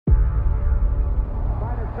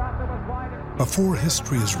Before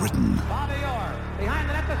history is written,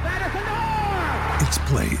 it's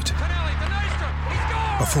played.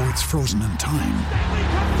 Before it's frozen in time,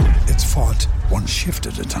 it's fought one shift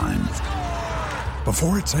at a time.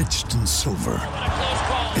 Before it's etched in silver,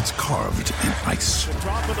 it's carved in ice.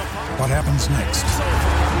 What happens next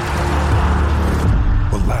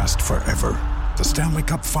will last forever. The Stanley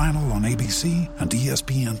Cup Final on ABC and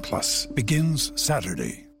ESPN Plus begins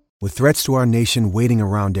Saturday. With threats to our nation waiting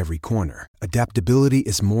around every corner, adaptability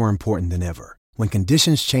is more important than ever. When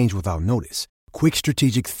conditions change without notice, quick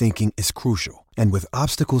strategic thinking is crucial. And with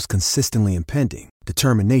obstacles consistently impending,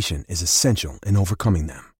 determination is essential in overcoming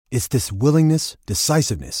them. It's this willingness,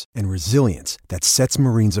 decisiveness, and resilience that sets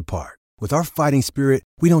Marines apart. With our fighting spirit,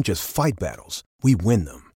 we don't just fight battles, we win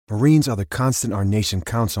them. Marines are the constant our nation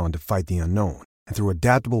counts on to fight the unknown. And through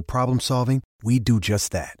adaptable problem solving, we do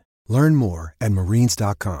just that. Learn more at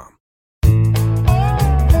marines.com.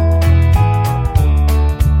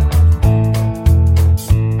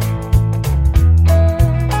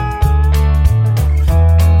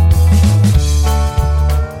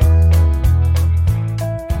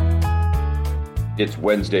 It's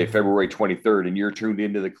Wednesday, February 23rd, and you're tuned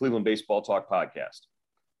into the Cleveland Baseball Talk podcast.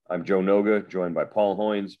 I'm Joe Noga, joined by Paul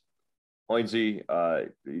Hoynes. Hoynesy,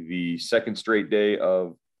 the second straight day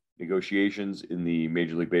of negotiations in the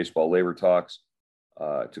Major League Baseball labor talks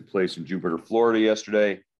took place in Jupiter, Florida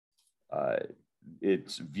yesterday.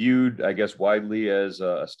 It's viewed, I guess, widely as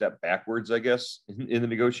a step backwards, I guess, in the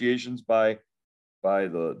negotiations by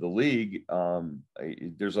the league.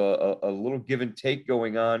 There's a little give and take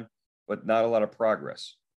going on, but not a lot of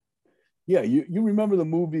progress. Yeah, you remember the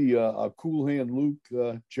movie Cool Hand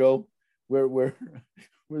Luke, Joe, where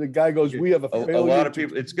the guy goes, "We have a failure." A lot of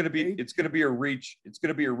people. It's going to be a reach. It's going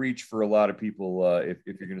to be a reach for a lot of people if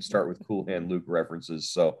you're going to start with Cool Hand Luke references.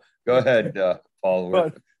 So go ahead,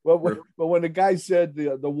 Paul. But when the guy said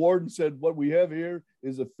the warden said, "What we have here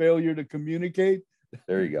is a failure to communicate."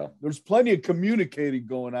 There you go. There's plenty of communicating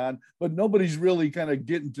going on, but nobody's really kind of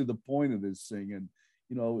getting to the point of this thing. And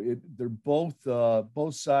they're both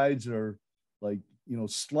sides are like,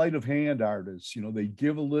 sleight of hand artists. They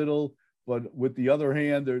give a little, but with the other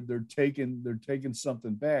hand, they're taking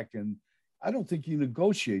something back. And I don't think you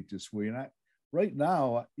negotiate this way. And right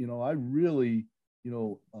now, I really,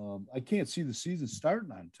 I can't see the season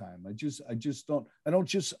starting on time. I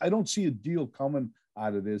don't see a deal coming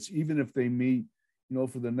out of this, even if they meet,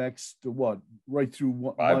 for the next right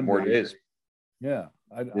through 5 more days. Yeah,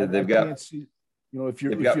 I can't see.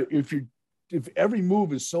 If every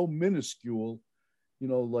move is so minuscule,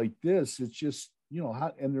 like this, it's just,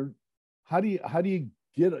 how do you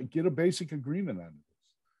get a basic agreement on this?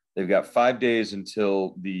 They've got 5 days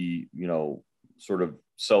until the, sort of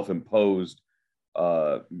self-imposed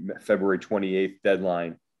February 28th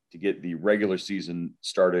deadline to get the regular season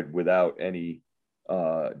started without any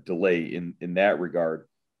delay in that regard.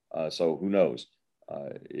 So who knows?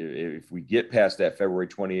 If we get past that February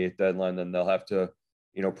 28th deadline, then they'll have to,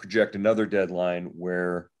 project another deadline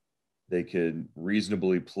where they could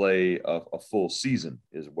reasonably play a full season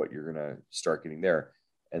is what you're going to start getting there.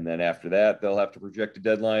 And then after that, they'll have to project a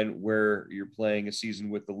deadline where you're playing a season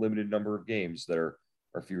with a limited number of games that are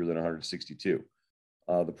fewer than 162.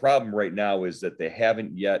 The problem right now is that they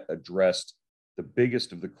haven't yet addressed the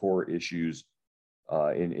biggest of the core issues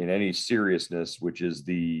in any seriousness, which is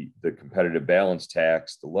the competitive balance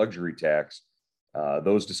tax, the luxury tax.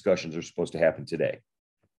 Those discussions are supposed to happen today.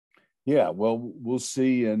 Yeah, well, we'll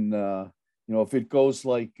see. And, if it goes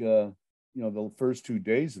like, the first 2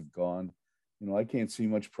 days have gone, I can't see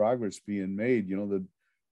much progress being made. The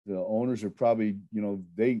owners are probably,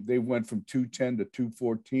 they went from 210 to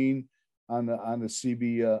 214 on the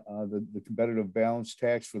CB, the competitive balance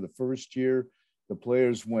tax for the first year. The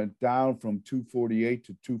players went down from 248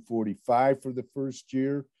 to 245 for the first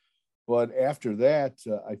year. But after that,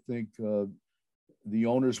 I think the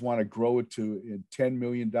owners want to grow it to $10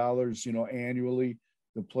 million, annually.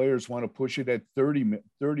 The players want to push it at $30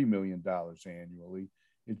 million annually.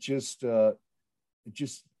 It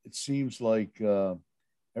seems like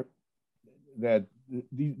that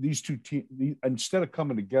these two teams, instead of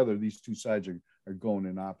coming together, these two sides are going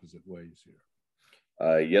in opposite ways here.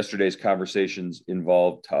 Yesterday's conversations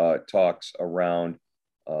involved talks around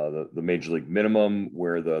the major league minimum,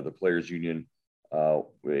 where the players union,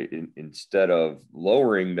 instead of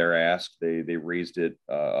lowering their ask, they raised it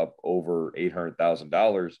up over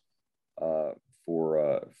 $800,000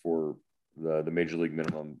 for the major league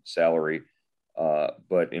minimum salary.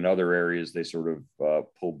 But in other areas, they sort of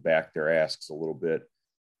pulled back their asks a little bit.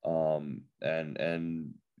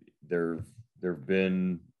 And there've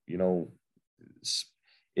been,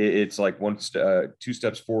 it's like two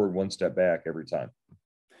steps forward, one step back every time.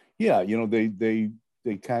 Yeah,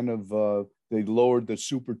 they kind of they lowered the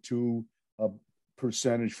Super 2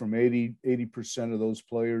 percentage from 80% of those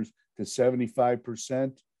players to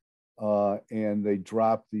 75%, and they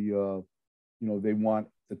dropped they want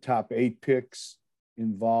the top 8 picks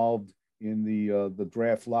involved in the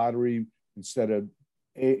draft lottery instead of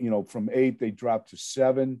 8. From 8 they dropped to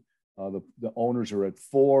 7. The owners are at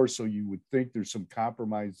 4, so you would think there's some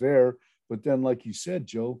compromise there. But then, like you said,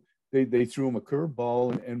 Joe, they threw him a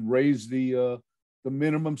curveball and raised the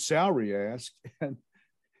minimum salary ask. And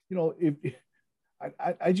if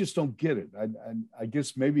I just don't get it. I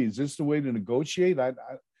guess maybe is this the way to negotiate?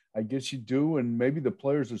 I guess you do, and maybe the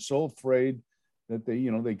players are so afraid that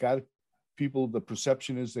they got people. The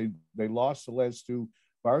perception is they lost the last 2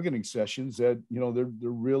 bargaining sessions that they're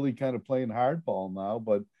really kind of playing hardball now.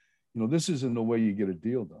 But this isn't the way you get a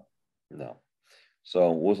deal done. No.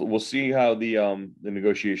 So we'll see how the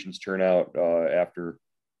negotiations turn out after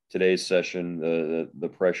today's session. The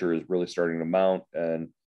pressure is really starting to mount, and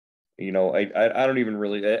I don't even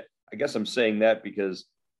really. I guess I'm saying that because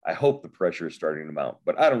I hope the pressure is starting to mount,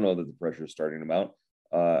 but I don't know that the pressure is starting to mount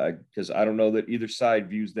because I don't know that either side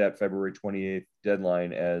views that February 28th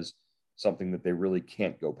deadline as something that they really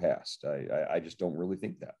can't go past. I just don't really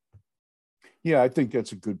think that. Yeah, I think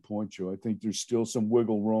that's a good point, Joe. I think there's still some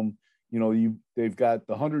wiggle room. They've got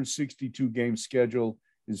the 162 game schedule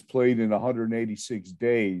is played in 186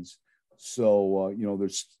 days. So,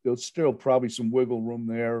 there's still probably some wiggle room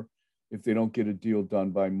there if they don't get a deal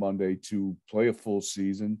done by Monday to play a full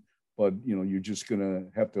season. But, you're just going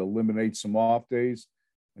to have to eliminate some off days.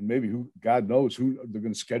 And maybe God knows who they're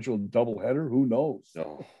going to schedule a doubleheader. Who knows?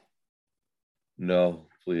 No,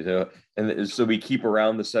 please. And so we keep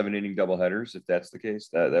around the 7-inning doubleheaders. If that's the case,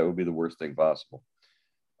 that would be the worst thing possible.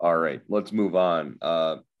 All right, let's move on.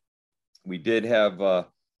 We did have, I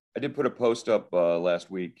did put a post up last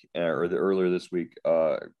week earlier this week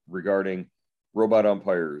regarding robot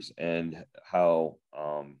umpires and how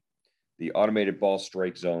the automated ball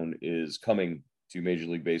strike zone is coming to Major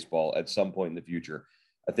League Baseball at some point in the future.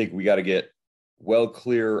 I think we got to get well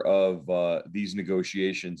clear of these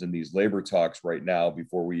negotiations and these labor talks right now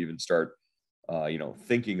before we even start,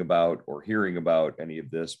 thinking about or hearing about any of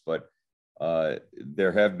this. But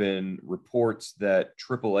there have been reports that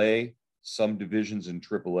AAA, some divisions in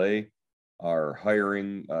AAA, are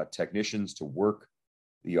hiring technicians to work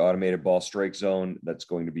the automated ball strike zone that's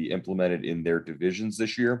going to be implemented in their divisions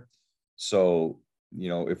this year. So,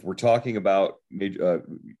 if we're talking about the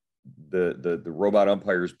robot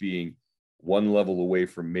umpires being one level away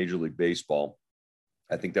from Major League Baseball,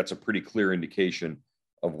 I think that's a pretty clear indication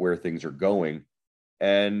of where things are going.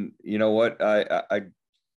 And you know what?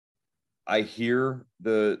 I hear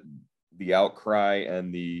the outcry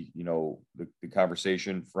and the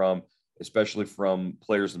conversation especially from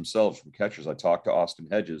players themselves, from catchers. I talked to Austin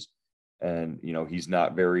Hedges, and he's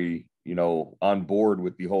not very on board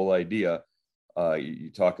with the whole idea. You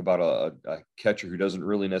talk about a catcher who doesn't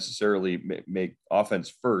really necessarily make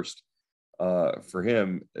offense first. For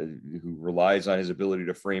him, who relies on his ability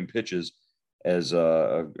to frame pitches as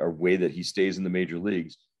a way that he stays in the major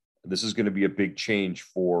leagues. This is going to be a big change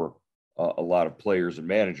for a lot of players and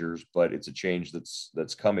managers, but it's a change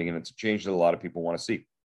that's coming, and it's a change that a lot of people want to see.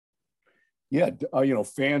 Yeah,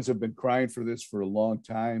 fans have been crying for this for a long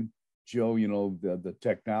time, Joe. The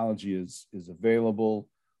technology is available.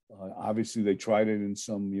 Obviously, they tried it in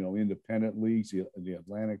some independent leagues, the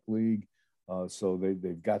Atlantic League. So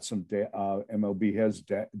they've got some MLB has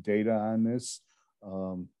data on this. I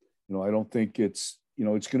don't think it's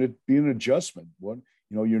going to be an adjustment.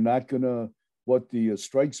 You're not going to, what the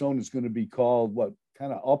strike zone is going to be called,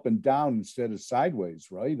 kind of up and down instead of sideways,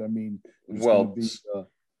 right? I mean,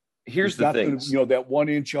 here's the thing, that 1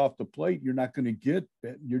 inch off the plate, you're not going to get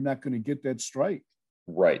that strike.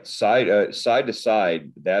 Right. Side to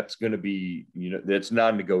side, that's going to be, that's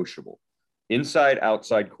non-negotiable. Inside,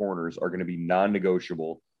 outside corners are going to be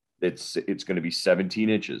non-negotiable. It's going to be 17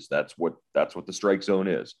 inches. That's what the strike zone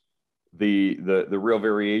is. The real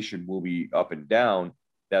variation will be up and down.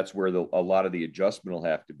 That's where a lot of the adjustment will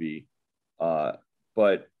have to be.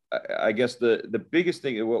 But I guess the biggest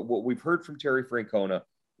thing, what we've heard from Terry Francona,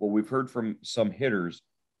 what we've heard from some hitters,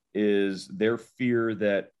 is their fear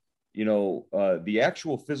that the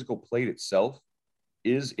actual physical plate itself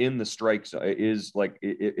is in the strike zone. Is like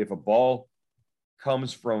if a ball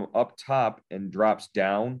comes from up top and drops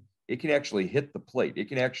down, it can actually hit the plate. It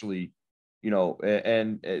can actually,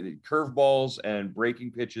 and curveballs and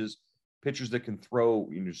breaking pitchers that can throw,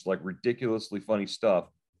 just like ridiculously funny stuff.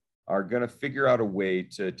 are going to figure out a way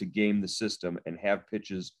to game the system and have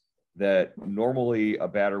pitches that normally a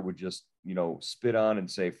batter would just, spit on and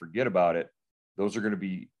say, forget about it. Those are going to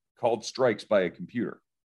be called strikes by a computer.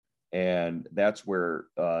 And that's where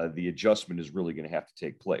the adjustment is really going to have to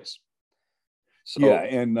take place. So, yeah.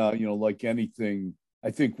 And, like anything,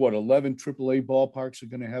 I think 11 AAA ballparks are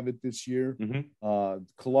going to have it this year. Mm-hmm.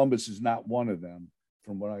 Columbus is not one of them,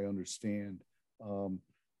 from what I understand.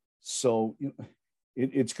 So,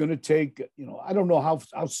 it's going to take, I don't know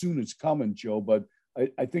how soon it's coming, Joe, but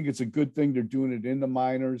I think it's a good thing they're doing it in the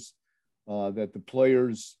minors, that the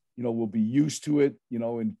players, will be used to it,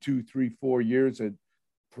 in 2, 3, 4 years, that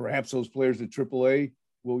perhaps those players at AAA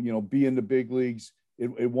will, be in the big leagues.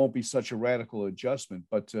 It won't be such a radical adjustment,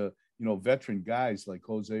 but, veteran guys like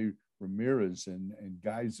Jose Ramirez and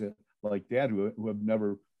guys like that who have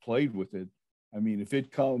never played with it. I mean, if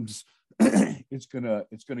it comes, it's gonna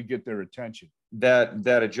get their attention.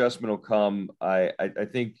 That adjustment will come. I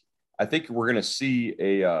think we're going to see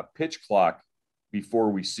a pitch clock before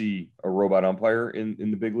we see a robot umpire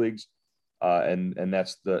in the big leagues, and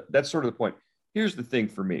that's sort of the point. Here's the thing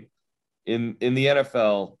for me: in the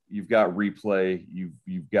NFL, you've got replay,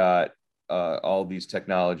 you've got all these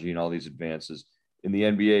technology and all these advances. In the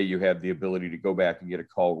NBA, you have the ability to go back and get a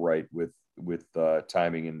call right with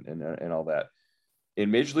timing and all that. In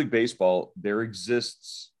Major League Baseball, there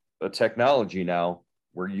exists a technology now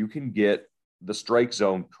where you can get the strike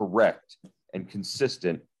zone correct and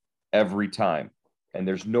consistent every time. And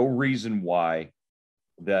there's no reason why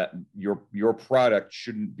that your product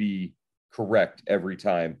shouldn't be correct every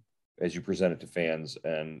time as you present it to fans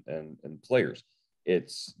and players.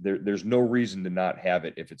 There's no reason to not have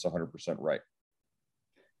it if it's 100% right.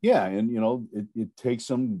 Yeah. And, it takes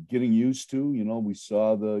some getting used to. We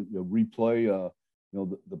saw the replay,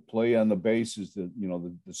 the play on the base is the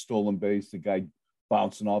stolen base, the guy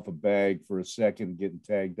bouncing off a bag for a second, getting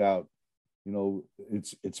tagged out.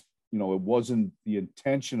 It wasn't the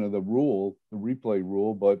intention of the replay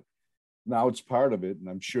rule, but now it's part of it. And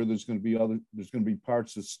I'm sure there's going to be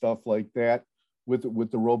parts of stuff like that with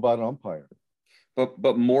the robot umpire.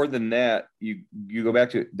 But more than that, you go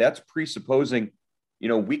back to that's presupposing,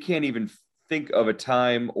 we can't even think of a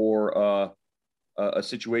time or a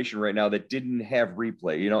situation right now that didn't have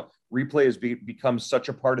replay. Replay has become such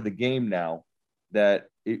a part of the game now that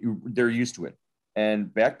they're used to it.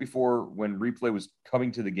 And back before, when replay was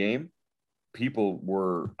coming to the game, people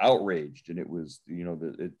were outraged, and it was,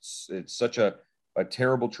 it's such a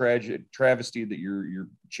terrible travesty that you're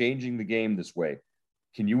changing the game this way.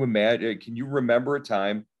 Can you imagine? Can you remember a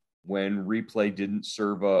time when replay didn't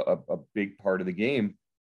serve a big part of the game,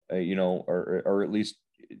 or at least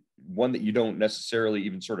one that you don't necessarily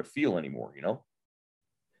even sort of feel anymore,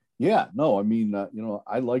 Yeah, no, I mean, I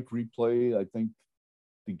like replay. I think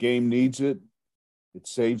the game needs it. It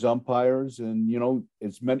saves umpires, and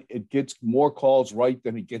it gets more calls right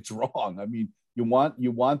than it gets wrong. I mean, you want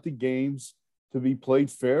the games to be played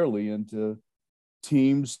fairly, and to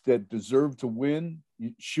teams that deserve to win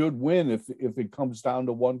should win if it comes down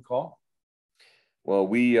to one call. Well,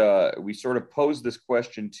 we sort of posed this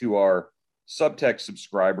question to our Subtext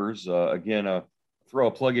subscribers. Again, throw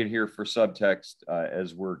a plug in here for Subtext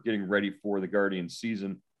as we're getting ready for the Guardians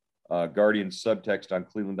season. Guardians Subtext on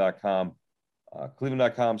Cleveland.com.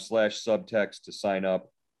 Cleveland.com/subtext to sign up,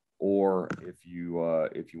 or if you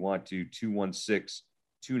want to,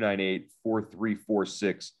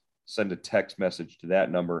 216-298-4346, send a text message to that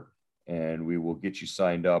number, and we will get you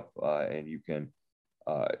signed up, and you can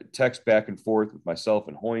text back and forth with myself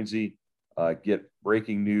and Hoynesy, get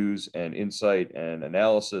breaking news and insight and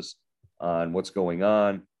analysis on what's going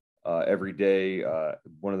on every day.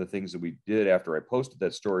 One of the things that we did after I posted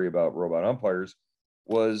that story about robot umpires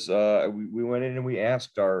was we went in and we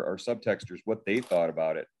asked our subtexters what they thought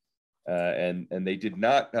about it. And they did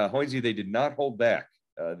not, Hoynesy, they did not hold back.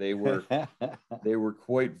 They were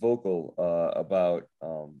quite vocal about,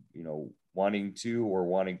 wanting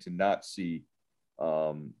to not see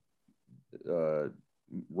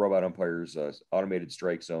robot umpires automated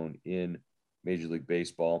strike zone in Major League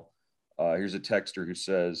Baseball. Here's a texter who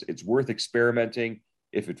says, it's worth experimenting.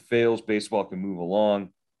 If it fails, baseball can move along.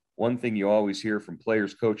 One thing you always hear from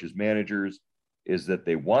players, coaches, managers is that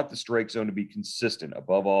they want the strike zone to be consistent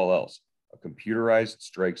above all else. A computerized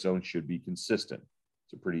strike zone should be consistent.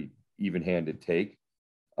 It's a pretty even-handed take.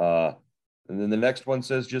 And then the next one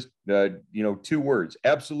says just, 2 words,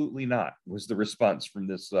 absolutely not, was the response from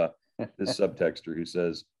this this subtexter who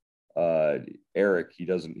says, Eric, he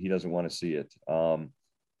doesn't want to see it.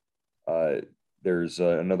 There's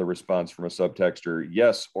another response from a subtexter.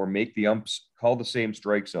 Yes, or make the umps call the same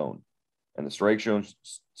strike zone. And the strike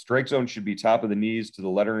zone should be top of the knees to the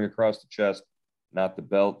lettering across the chest, not the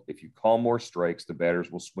belt. If you call more strikes, the batters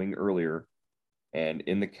will swing earlier and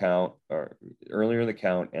in the count, or earlier in the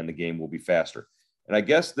count, and the game will be faster. And I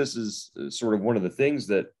guess this is sort of one of the things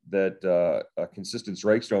that a consistent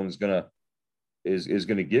strike zone is going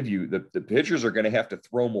to give you. The pitchers are going to have to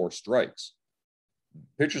throw more strikes.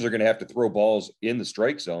 Pitchers are going to have to throw balls in the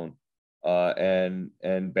strike zone,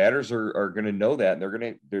 and batters are going to know that,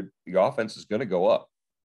 and the offense is going to go up.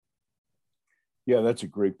 Yeah, that's a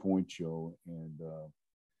great point, Joe. And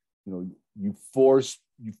you force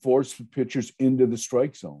pitchers into the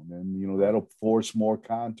strike zone, and that'll force more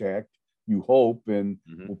contact, you hope, and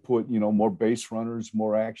will put more base runners,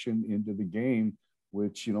 more action into the game,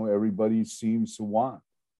 which everybody seems to want.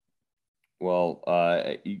 Well,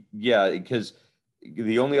 yeah, because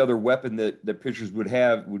the only other weapon that pitchers would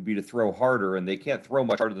have would be to throw harder, and they can't throw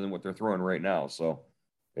much harder than what they're throwing right now. So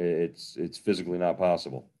it's physically not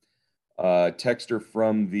possible. Texter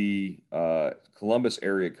from the Columbus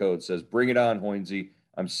area code says, "Bring it on, Hoynesy.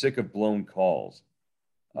 I'm sick of blown calls."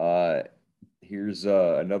 Here's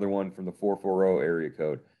another one from the 440 area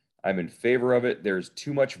code. "I'm in favor of it. There's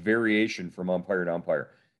too much variation from umpire to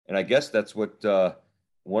umpire." And I guess that's what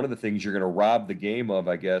one of the things you're going to rob the game of,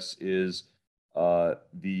 I guess, is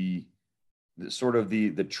the sort of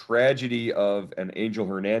the tragedy of an Angel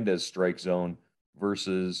Hernandez strike zone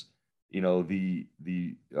versus the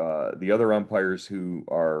other umpires who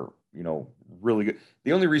are really good.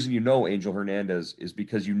 The only reason Angel Hernandez is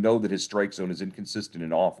because that his strike zone is inconsistent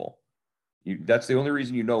and awful. That's the only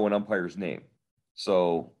reason an umpire's name.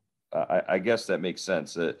 So I guess that makes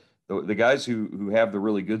sense. The guys who have the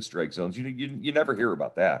really good strike zones, you never hear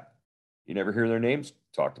about that. You never hear their names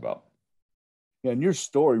talked about. Yeah, and your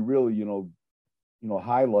story really,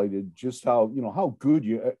 highlighted just how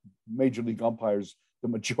good major league umpires, the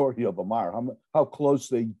majority of them are, how close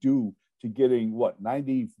they do to getting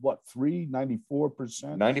 94%?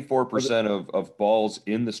 94% of balls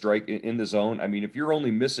in the zone. I mean, if you're only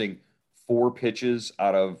missing 4 pitches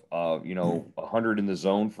out of 100 in the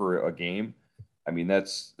zone for a game, I mean,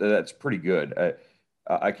 that's pretty good.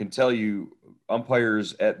 I can tell you,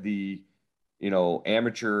 umpires at the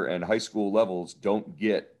amateur and high school levels don't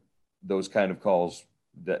get those kind of calls,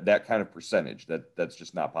 that kind of percentage. That's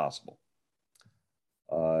just not possible.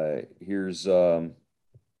 Here's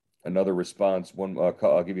another response.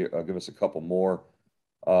 I'll give us a couple more.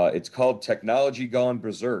 It's called technology gone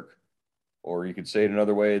berserk, or you could say it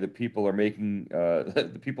another way: the people making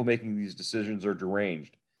these decisions are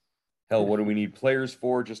deranged. Hell, what do we need players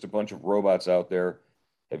for? Just a bunch of robots out there.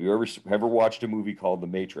 Have you ever watched a movie called The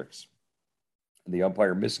Matrix? The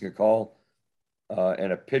umpire missing a call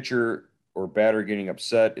and a pitcher or batter getting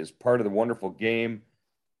upset is part of the wonderful game,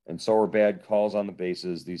 and so are bad calls on the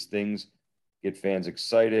bases. These things get fans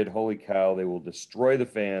excited. Holy cow, they will destroy the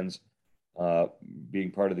fans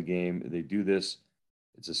being part of the game. They do this.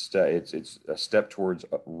 It's a step towards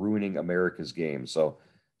ruining America's game. So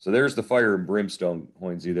there's the fire and brimstone,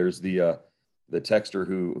 Hoynesy. There's the texter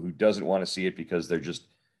who doesn't want to see it because they're just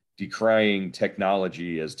decrying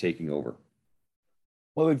technology as taking over.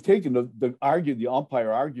 Well, they've taken the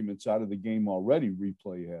umpire arguments out of the game already.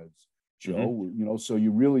 Replay heads, Joe. So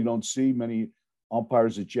you really don't see many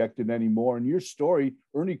umpires ejected anymore. In your story,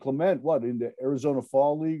 Ernie Clement, in the Arizona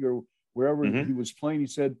Fall League or wherever he was playing, he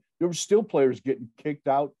said there were still players getting kicked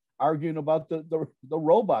out arguing about the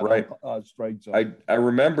robot strike zone. I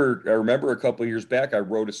remember a couple of years back, I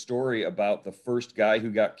wrote a story about the first guy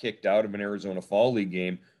who got kicked out of an Arizona Fall League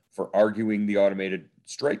game for arguing the automated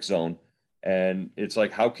strike zone. And it's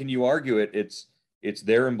like, how can you argue it? It's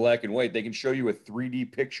there in black and white. They can show you a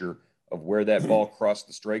 3D picture of where that ball crossed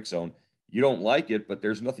the strike zone. You don't like it, but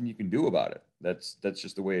there's nothing you can do about it. That's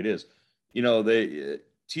just the way it is.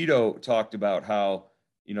 Tito talked about how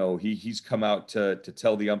he's come out to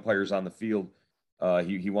tell the umpires on the field.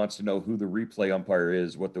 He wants to know who the replay umpire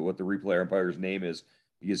is, what the replay umpire's name is,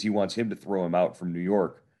 because he wants him to throw him out from New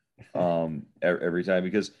York every time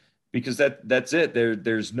because that's it.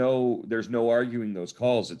 There's no arguing those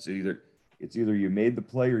calls. It's either you made the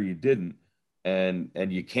play or you didn't, and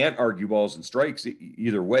you can't argue balls and strikes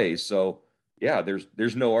either way. So yeah,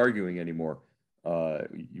 there's no arguing anymore.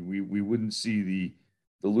 We wouldn't see the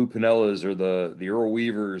Lou Pinellas or the Earl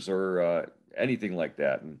Weavers or anything like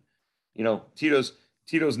that. And Tito's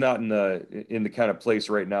not in the kind of place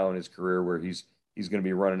right now in his career where he's going to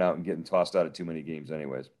be running out and getting tossed out of too many games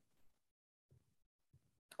anyways.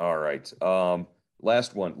 All right.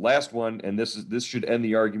 Last one. And this should end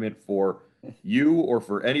the argument for you or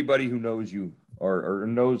for anybody who knows you or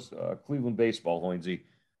knows Cleveland baseball, Hoynesy.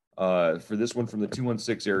 For this one from the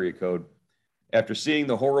 216 area code, After seeing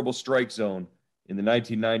the horrible strike zone in the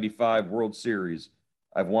 1995 World Series,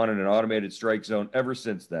 I've wanted an automated strike zone ever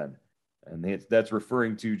since then. And that's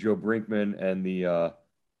referring to Joe Brinkman and the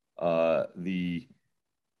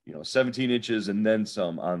 17 inches and then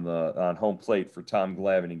some on home plate for Tom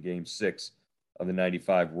Glavine in Game 6 of the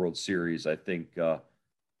 95 World Series. I think that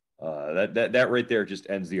right there just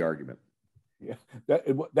ends the argument. Yeah,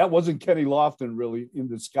 that wasn't Kenny Lofton really in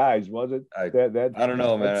disguise, was it? I don't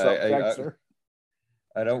know, man.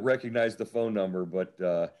 I don't recognize the phone number, but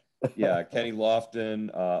yeah, Kenny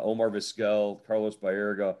Lofton, Omar Vizquel, Carlos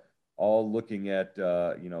Baerga, all looking at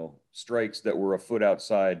strikes that were a foot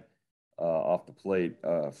outside off the plate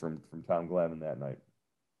from Tom Glavine that night.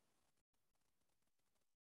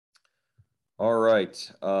 All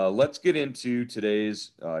right, let's get into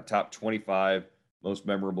today's top 25 most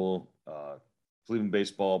memorable Cleveland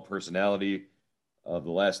baseball personality of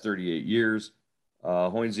the last 38 years.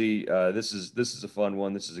 Hoynesy, this is a fun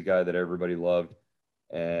one. This is a guy that everybody loved,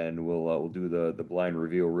 and we'll do the blind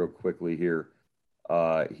reveal real quickly here.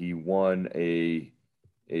 He won a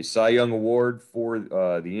Cy Young Award for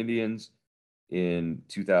the Indians in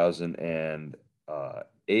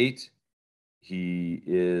 2008. He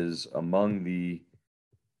is among the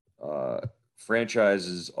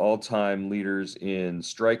franchise's all-time leaders in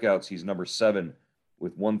strikeouts. He's number 7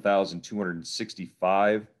 with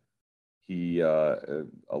 1,265. He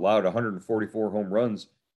allowed 144 home runs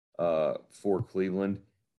for Cleveland.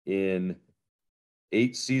 In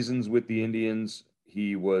 8 seasons with the Indians,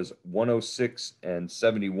 he was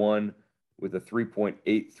 106-71 with a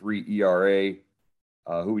 3.83 ERA.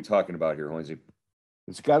 Who are we talking about here, Hoynesy?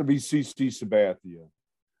 It's got to be CC Sabathia,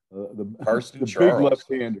 the Carson the Charles. big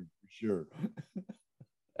left-hander for sure.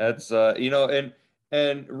 That's and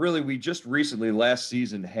really we just recently last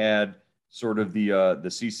season had sort of the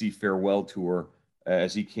CC farewell tour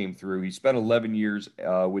as he came through. He spent 11 years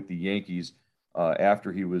with the Yankees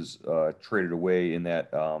after he was traded away in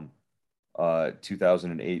that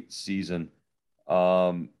 2008 season.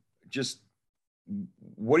 Just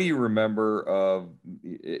what do you remember of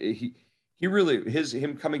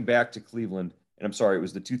him coming back to Cleveland? And I'm sorry, it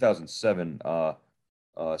was the 2007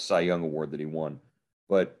 Cy Young Award that he won.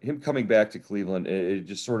 But him coming back to Cleveland, it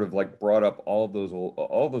just sort of like brought up all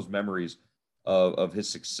those memories of his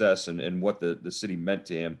success and what the city meant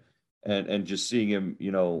to him, and just seeing him,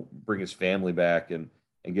 bring his family back and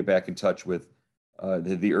get back in touch with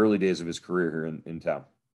the early days of his career here in town.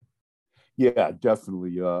 Yeah,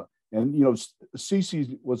 definitely. And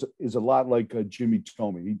CC is a lot like Jimmy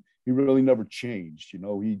Thome. He really never changed. He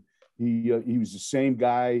was the same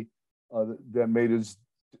guy that made his.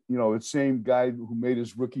 The same guy who made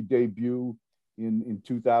his rookie debut in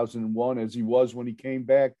 2001 as he was when he came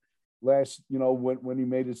back last, when he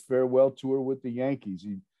made his farewell tour with the Yankees.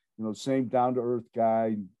 He, same down-to-earth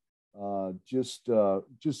guy, just a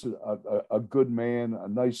good man, a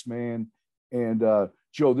nice man. And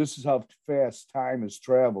Joe, this is how fast time has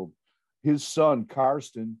traveled. His son,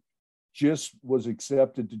 Karsten, just was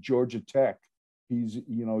accepted to Georgia Tech. He's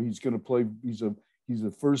going to play. He's a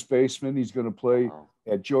first baseman. He's going to play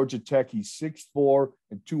at Georgia Tech. He's 6'4"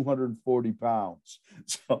 and 240 pounds.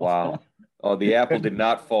 So, wow. Oh, the apple did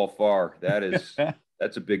not fall far.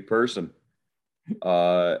 That's a big person.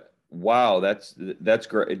 Wow. That's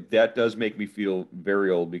great. That does make me feel very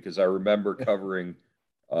old because I remember covering,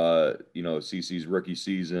 CC's rookie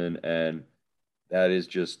season, and that is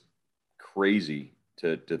just crazy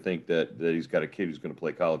to think that he's got a kid who's going to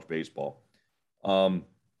play college baseball.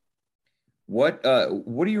 What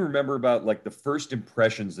do you remember about like the first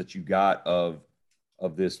impressions that you got of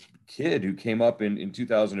this kid who came up in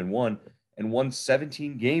 2001 and won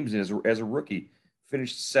 17 games as a rookie,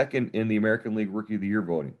 finished second in the American League Rookie of the Year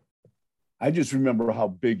voting? I just remember how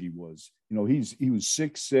big he was. He was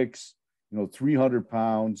 6'6", 300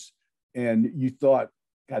 pounds, and you thought,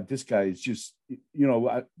 God, this guy is just,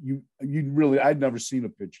 I'd never seen a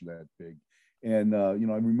pitcher that big. And I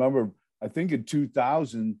remember, I think in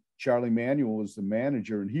 2000. Charlie Manuel was the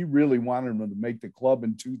manager, and he really wanted him to make the club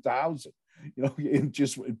in 2000. And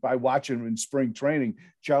just by watching him in spring training,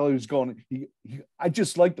 Charlie was going, I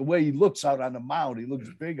just like the way he looks out on the mound. He looks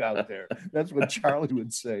big out there. That's what Charlie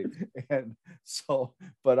would say. And so,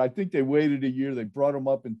 but I think they waited a year. They brought him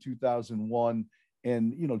up in 2001,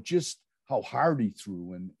 and, just how hard he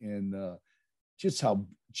threw and just how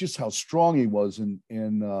strong he was. And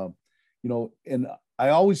I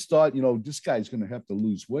always thought, this guy's going to have to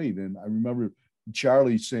lose weight. And I remember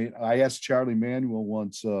Charlie saying, I asked Charlie Manuel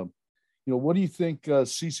once, what do you think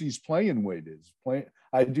CC's playing weight is?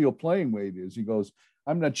 Ideal playing weight is? He goes,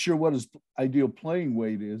 I'm not sure what his ideal playing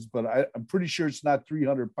weight is, but I'm pretty sure it's not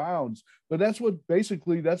 300 pounds. But that's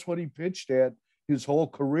what he pitched at his whole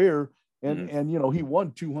career. And you know, he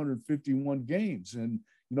won 251 games. And,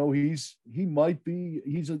 you know, he's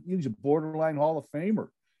a borderline Hall of Famer.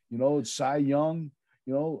 You know, it's Cy Young.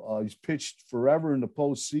 You know, he's pitched forever in the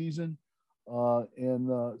postseason.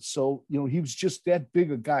 So, you know, he was just that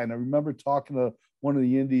big a guy. And I remember talking to one of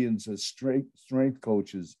the Indians' strength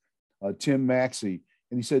coaches, Tim Maxey,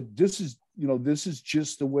 and he said, this is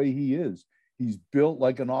just the way he is. He's built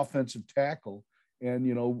like an offensive tackle. And,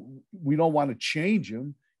 you know, we don't want to change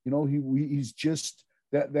him. You know, he's just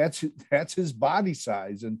that's his body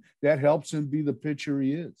size, and that helps him be the pitcher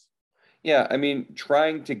he is. Yeah, I mean,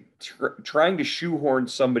 trying to shoehorn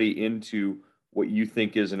somebody into what you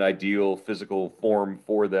think is an ideal physical form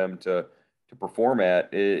for them to perform at,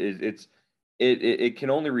 it can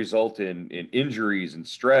only result in injuries and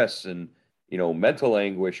stress and, you know, mental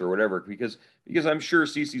anguish or whatever, because I'm sure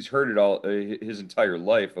CeCe's heard it all his entire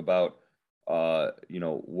life about you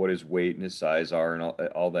know, what his weight and his size are and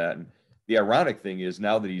all that. And the ironic thing is,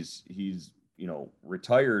 now that he's you know,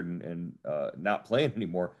 retired and not playing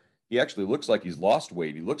anymore, he actually looks like he's lost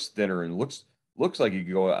weight. He looks thinner and looks like he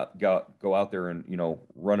could go out there and, you know,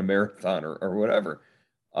 run a marathon or whatever.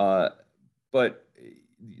 But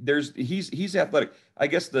he's athletic. I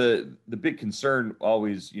guess the big concern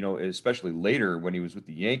always, you know, especially later when he was with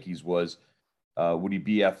the Yankees, was would he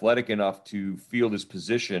be athletic enough to field his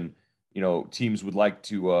position? You know, teams would like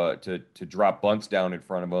to drop bunts down in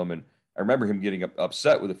front of him, and I remember him getting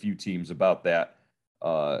upset with a few teams about that.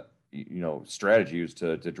 You know, strategy was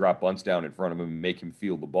to drop bunts down in front of him and make him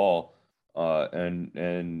field the ball,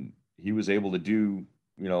 and he was able to do,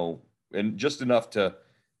 you know, and just enough to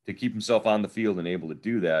keep himself on the field and able to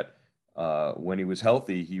do that. When he was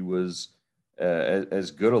healthy, he was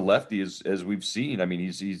as good a lefty as we've seen. I mean,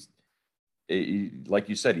 he's like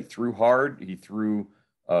you said, he threw hard, he threw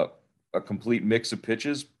a complete mix of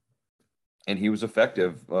pitches, and he was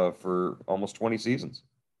effective for almost 20 seasons.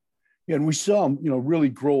 Yeah, and we saw him, you know, really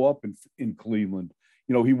grow up in Cleveland.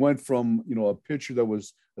 You know, he went from, you know, a pitcher that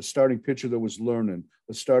was a starting pitcher that was learning,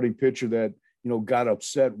 a starting pitcher that, you know, got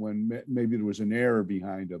upset when maybe there was an error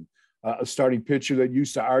behind him, a starting pitcher that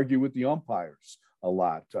used to argue with the umpires a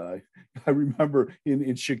lot. I remember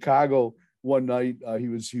in Chicago one night, he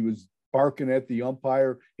was barking at the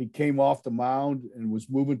umpire. He came off the mound and was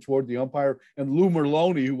moving toward the umpire, and Lou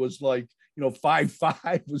Merlone, who was like, you know,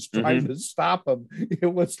 5'5", was trying to stop him.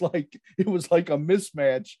 It was like a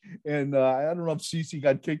mismatch. And I don't know if CeCe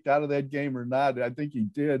got kicked out of that game or not. I think he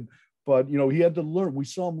did, but, you know, he had to learn. We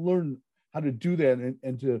saw him learn how to do that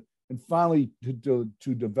and finally to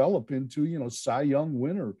develop into, you know, Cy Young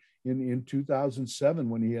winner in 2007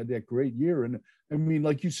 when he had that great year. And I mean,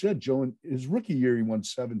 like you said, Joe, in his rookie year, he won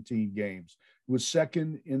 17 games. He was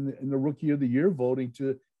second in the rookie of the year voting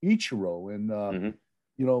to Ichiro. And,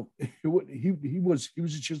 you know, he was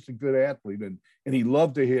just a good athlete, and he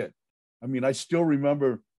loved to hit. I mean, I still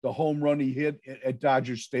remember the home run he hit at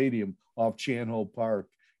Dodger Stadium off Chan Ho Park.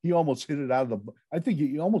 He almost hit it I think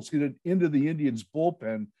he almost hit it into the Indians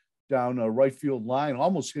bullpen down a right field line,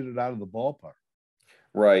 almost hit it out of the ballpark.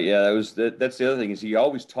 Right. Yeah. That's the other thing, is he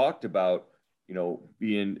always talked about, you know,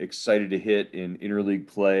 being excited to hit in interleague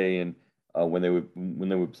play. And when they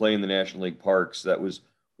would play in the National League parks, that was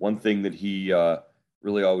one thing that he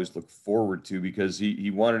really always looked forward to, because he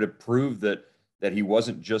wanted to prove that he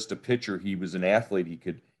wasn't just a pitcher. He was an athlete.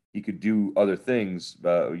 He could do other things,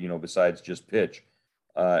 you know, besides just pitch.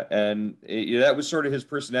 And that was sort of his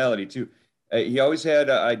personality too. He always had,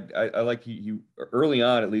 I like he early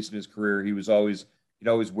on, at least in his career, he'd always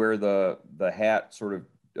wear the hat sort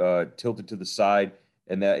of tilted to the side.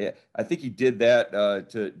 And that, I think he did that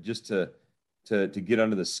to get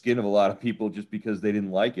under the skin of a lot of people, just because they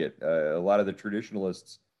didn't like it. A lot of the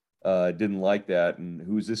traditionalists didn't like that. And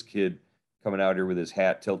who's this kid coming out here with his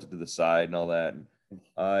hat tilted to the side and all that?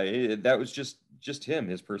 And that was just him,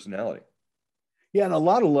 his personality. Yeah, and a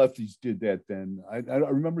lot of lefties did that then. I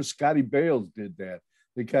remember Scotty Bales did that.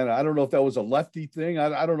 They kind of, I don't know if that was a lefty thing.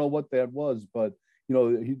 I don't know what that was, but, you know,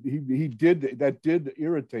 he did, that did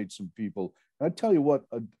irritate some people. And I tell you what,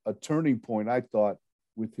 a turning point I thought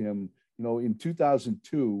with him, you know, in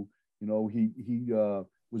 2002, you know, he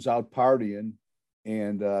was out partying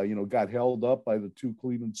and, you know, got held up by the two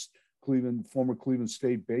former Cleveland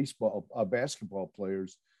State basketball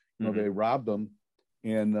players. You know, they robbed him,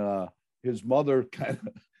 and his mother kind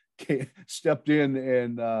of stepped in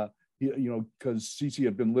and, you know, because CeCe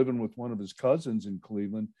had been living with one of his cousins in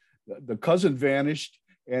Cleveland. The cousin vanished,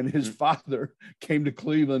 and his father came to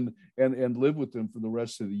Cleveland and lived with him for the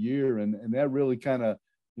rest of the year. And that really kind of,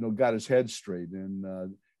 got his head straight.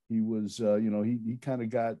 And he was, he kind of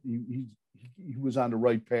got, he was on the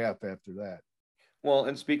right path after that. Well,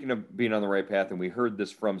 and speaking of being on the right path, and we heard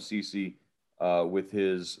this from CC with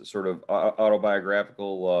his sort of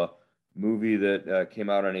autobiographical movie that came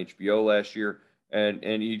out on HBO last year.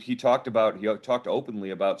 And he talked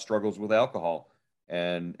openly about struggles with alcohol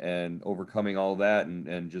and overcoming all that.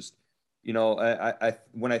 And just, I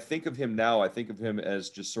when I think of him now, I think of him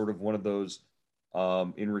as just sort of one of those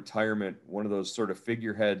in retirement, one of those sort of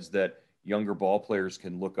figureheads that younger ball players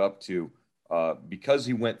can look up to because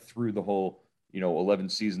he went through the whole, 11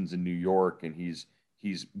 seasons in New York, and he's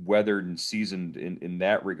weathered and seasoned in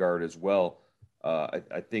that regard as well.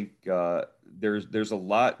 I think there's a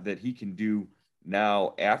lot that he can do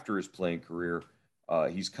now after his playing career.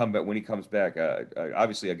 He's come back when he comes back.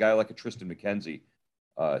 Obviously, a guy like a Tristan McKenzie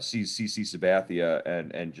sees CC Sabathia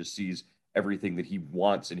and just sees everything that he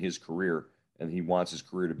wants in his career, and he wants his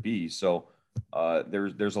career to be. So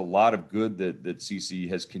there's a lot of good that CC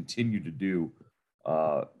has continued to do.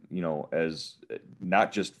 As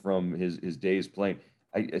not just from his days playing.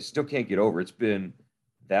 I still can't get over. It's been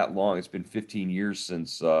that long. It's been 15 years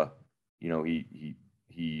since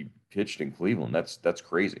he pitched in Cleveland. That's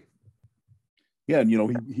crazy. Yeah, and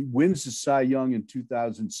he wins the Cy Young in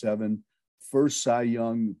 2007, first Cy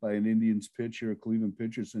Young by an Indians pitcher, a Cleveland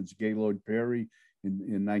pitcher since Gaylord Perry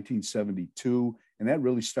in 1972, and that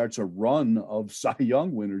really starts a run of Cy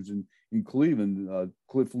Young winners in Cleveland.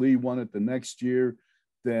 Cliff Lee won it the next year.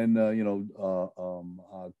 Then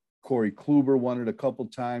Corey Kluber won it a couple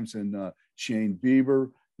times, and Shane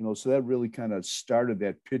Bieber. So that really kind of started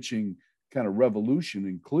that pitching kind of revolution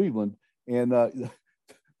in Cleveland. And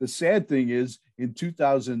the sad thing is, in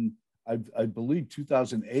 2000, I believe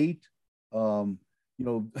 2008,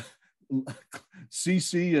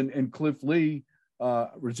 CC and Cliff Lee.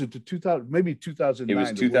 Was it the 2000? Maybe 2009. It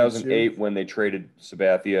was 2008 when they traded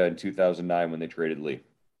Sabathia, and 2009 when they traded Lee.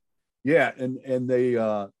 Yeah, and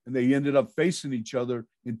they ended up facing each other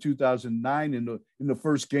in 2009 in the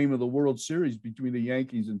first game of the World Series between the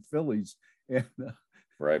Yankees and Phillies. And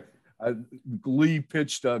right, Lee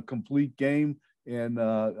pitched a complete game, and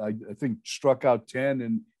I think struck out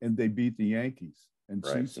 10, and they beat the Yankees. And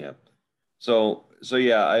right, yeah. So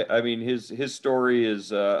yeah, I mean his story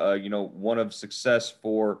is one of success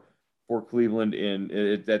for Cleveland,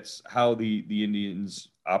 and that's how the Indians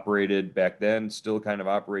operated back then, still kind of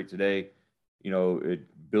operate today.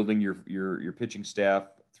 Building your pitching staff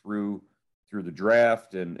through the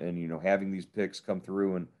draft, and having these picks come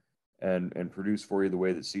through and produce for you the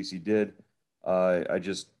way that CC did. I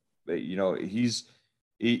just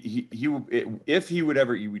if he would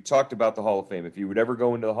ever, we talked about the Hall of Fame. If he would ever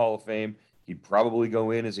go into the Hall of Fame, he'd probably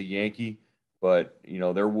go in as a Yankee. But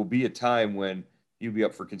there will be a time when he'll be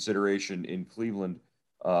up for consideration in Cleveland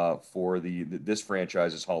for this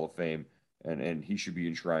franchise's Hall of Fame, and he should be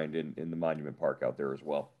enshrined in the Monument Park out there as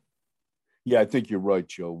well. Yeah, I think you're right,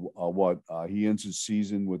 Joe. He ends his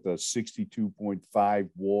season with a 62.5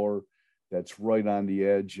 WAR. That's right on the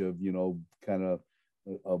edge of kind of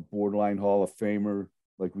a borderline Hall of Famer.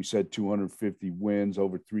 Like we said, 250 wins,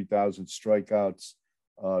 over 3,000 strikeouts.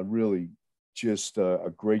 Really, just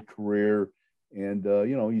a great career. And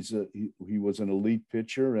he was an elite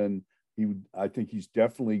pitcher, and I think he's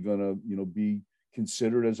definitely going to be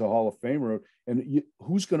considered as a Hall of Famer. And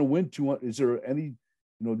who's going to win 200? Is there any?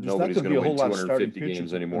 There's nobody's not going to be a whole lot of starting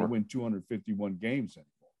games anymore. Win 251 games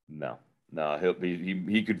anymore. No,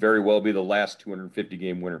 he could very well be the last 250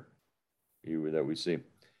 game winner that we see.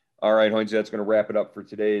 All right, Hoynes, that's going to wrap it up for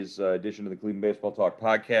today's edition of the Cleveland Baseball Talk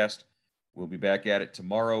podcast. We'll be back at it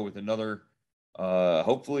tomorrow with another,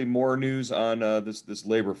 hopefully more news on this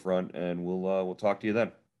labor front, and we'll talk to you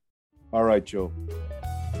then. All right, Joe.